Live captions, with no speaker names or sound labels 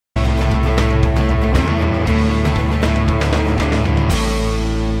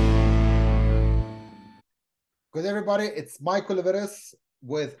Good, everybody. It's Michael Leveris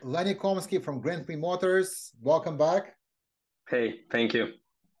with Lenny Komsky from Prix Motors. Welcome back. Hey, thank you.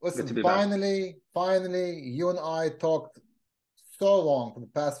 Listen, finally, you and I talked so long for the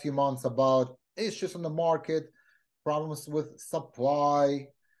past few months about issues in the market, problems with supply,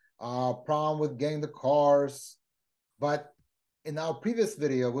 problem with getting the cars. But in our previous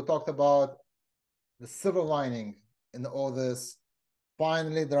video, we talked about the silver lining in all this.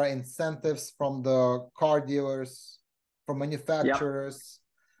 Finally, there are incentives from the car dealers, from manufacturers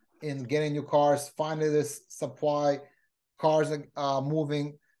in getting new cars. Finally, this supply, cars are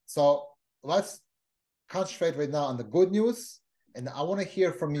moving. So let's concentrate right now on the good news. And I want to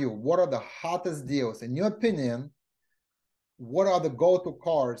hear from you. What are the hottest deals? In your opinion, what are the go-to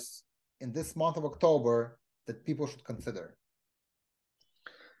cars in this month of October that people should consider?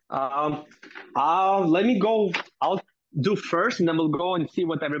 Let me go. I'll do first, and then we'll go and see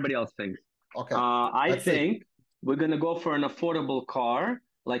what everybody else thinks. Okay. I think we're gonna go for an affordable car,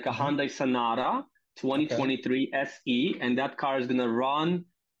 like a Hyundai Sonata 2023 SE, and that car is gonna run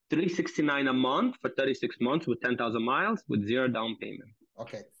 $369 a month for 36 months with 10,000 miles with 0 down payment.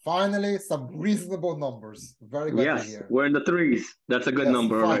 Okay, finally some reasonable numbers. Very good to hear. We're in the threes. That's a good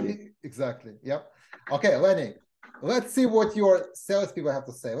number already. Exactly. Yep. Okay, Lenny, let's see what your salespeople have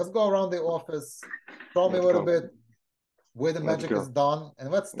to say. Let's go around the office. Show me a little bit where the magic is done, and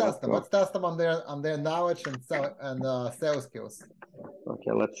let's test them. Let's test them on their knowledge and sales skills.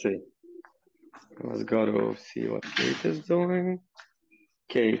 Okay, let's see. Let's go to see what Kate is doing.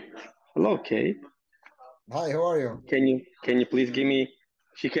 Kate, hello, Kate. Hi, how are you? Can you please give me?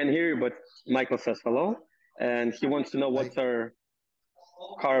 She can hear you, but Michael says hello, and he wants to know what's our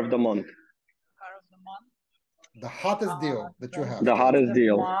car of the month. Car of the month. The hottest deal that you have. The hottest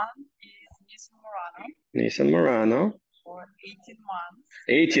deal. One is Nissan Murano. For 18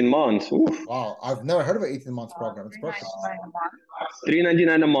 months. 18 months. Oof. Wow, I've never heard of an 18 months program. It's perfect.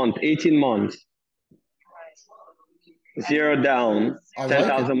 $399 a month, 18 months. 0 down,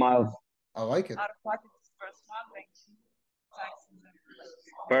 10,000 miles. I like it.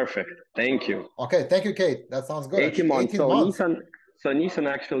 Perfect. Thank you. Okay, thank you, Kate. That sounds good. 18 months. Nissan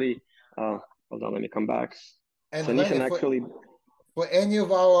actually, hold on, let me come back. And so Nissan actually, for any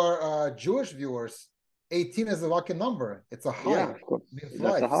of our Jewish viewers, 18 is a lucky number. It's a high. Yeah, of course.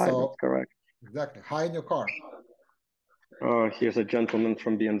 That's a high. That's correct. Exactly. High in your car. Here's a gentleman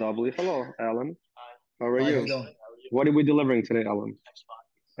from BMW. Hello, Alan. How are you? How you doing? What are we delivering today, Alan?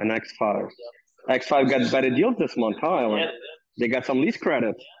 An X5. X5 got better deals this month, huh, Alan? They got some lease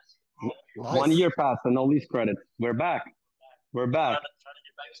credit. Nice. 1 year passed and no lease credit. We're back. We're back.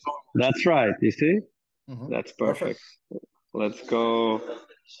 That's right. You see? That's perfect. Let's go.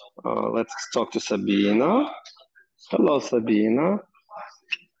 Let's talk to Sabina. Hello, Sabina.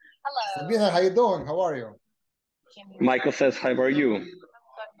 Hello. Sabina, how you doing? How are you? Michael says, how are you? I'm good,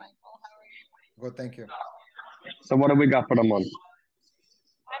 Michael. How are you? Good, thank you. So what do we got for the month?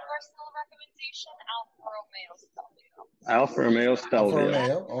 My personal recommendation, Alfa Romeo Stelvio. Alfa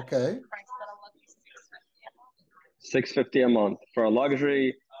Romeo, okay. $650 a month for a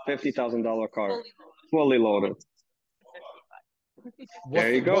luxury $50,000 car, fully loaded.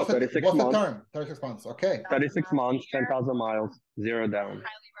 There you go. 36 months. What's the term? 36 months. Okay. 36 months, 10,000 miles, 0 down.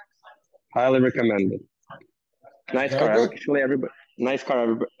 Highly recommended. Nice car. Actually, everybody. Nice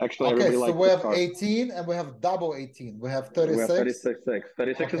car. Actually, everybody likes so we have 18 and we have double 18. We have 36. We have 36.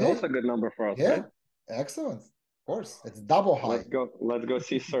 36 is also a good number for us. Yeah. Right? Excellent. Of course. It's double high. Let's go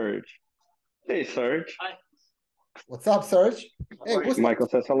see Serge. Hey, Serge. Hi. What's up, Serge? Hey, Michael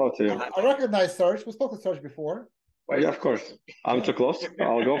says hello to you. I recognize Serge. We spoke to Serge before. Well, yeah, of course. I'm too close.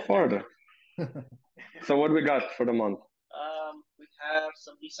 I'll go farther. So what do we got for the month? We have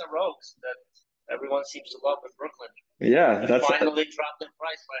some Nissan Rogues that everyone seems to love in Brooklyn. Yeah, that's finally dropped in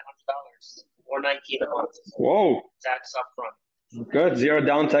price by $100, $419 a month. Whoa! Tax up front. Good. 0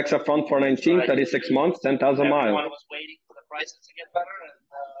 down, tax up front, $419, 36 months, 10,000 miles. Everyone was waiting for the prices to get better,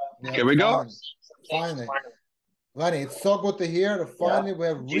 and here we go. Finally. Lenny, it's so good to hear that finally we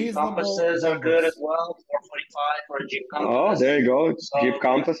have Jeep reasonable Compasses are good as well. 445 for a Jeep Compass. Oh, there you go. Jeep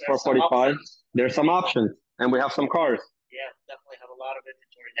Compass 445. There's some options, and we have some cars. Yeah, definitely have a lot of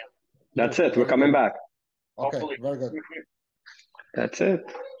inventory now. That's it. We're coming back. Okay, Hopefully. very good. That's it.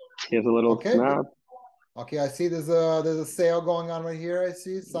 Here's a little snap. Okay, I see there's a sale going on right here. I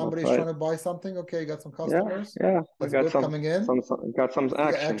see somebody's trying to buy something. Okay, you got some customers. Yeah. We got some coming in. Got some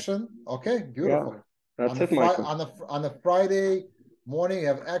action. Okay, beautiful. Yeah. That's it, Michael. On a Friday morning, you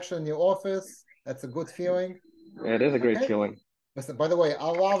have action in your office. That's a good feeling. It is a great feeling. Listen, by the way, I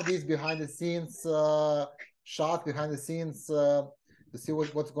love these behind the scenes shots, behind the scenes to see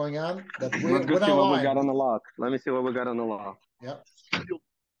what's going on. That Let's we're go see not what we lying. got on the lot. Let me see what we got on the lot. Yeah.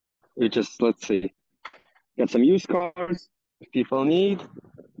 Let's see. Got some used cars if people need.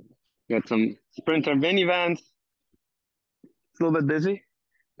 Got some Sprinter minivans. It's a little bit busy.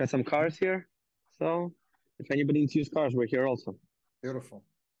 Got some cars here. So if anybody needs used cars, we're here also. Beautiful.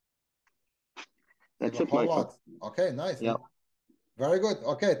 That's a it, whole Michael. lot. Okay, nice. Yeah. Very good.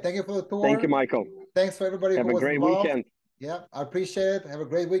 Okay, thank you for the tour. Thank you, Michael. Thanks for everybody Have who a was great involved. weekend. Yeah, I appreciate it. Have a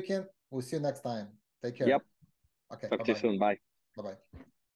great weekend. We'll see you next time. Take care. Yep. Okay. Talk to you soon. Bye. Bye-bye.